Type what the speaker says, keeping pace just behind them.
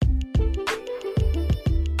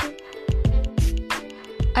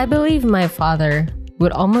I believe my father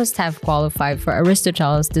would almost have qualified for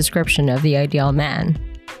Aristotle's description of the ideal man,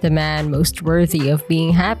 the man most worthy of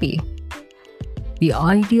being happy. The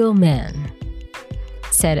ideal man,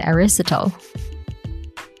 said Aristotle,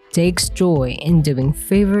 takes joy in doing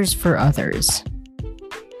favors for others.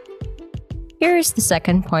 Here's the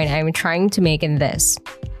second point I'm trying to make in this.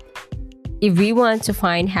 If we want to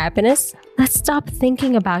find happiness, let's stop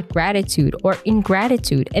thinking about gratitude or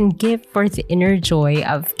ingratitude and give for the inner joy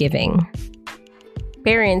of giving.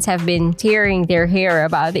 Parents have been tearing their hair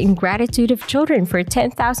about the ingratitude of children for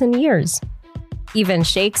 10,000 years. Even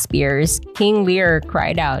Shakespeare's King Lear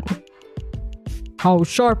cried out, "How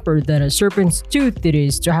sharper than a serpent's tooth it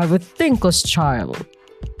is to have a thankless child."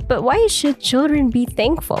 But why should children be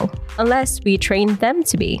thankful unless we train them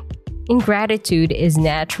to be? Ingratitude is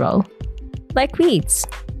natural, like weeds.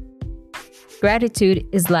 Gratitude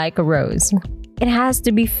is like a rose. It has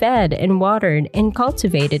to be fed and watered and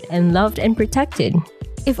cultivated and loved and protected.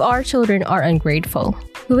 If our children are ungrateful,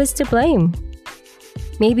 who is to blame?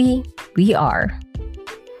 Maybe we are.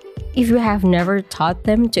 If we have never taught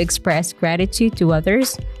them to express gratitude to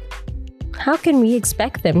others, how can we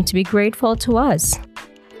expect them to be grateful to us?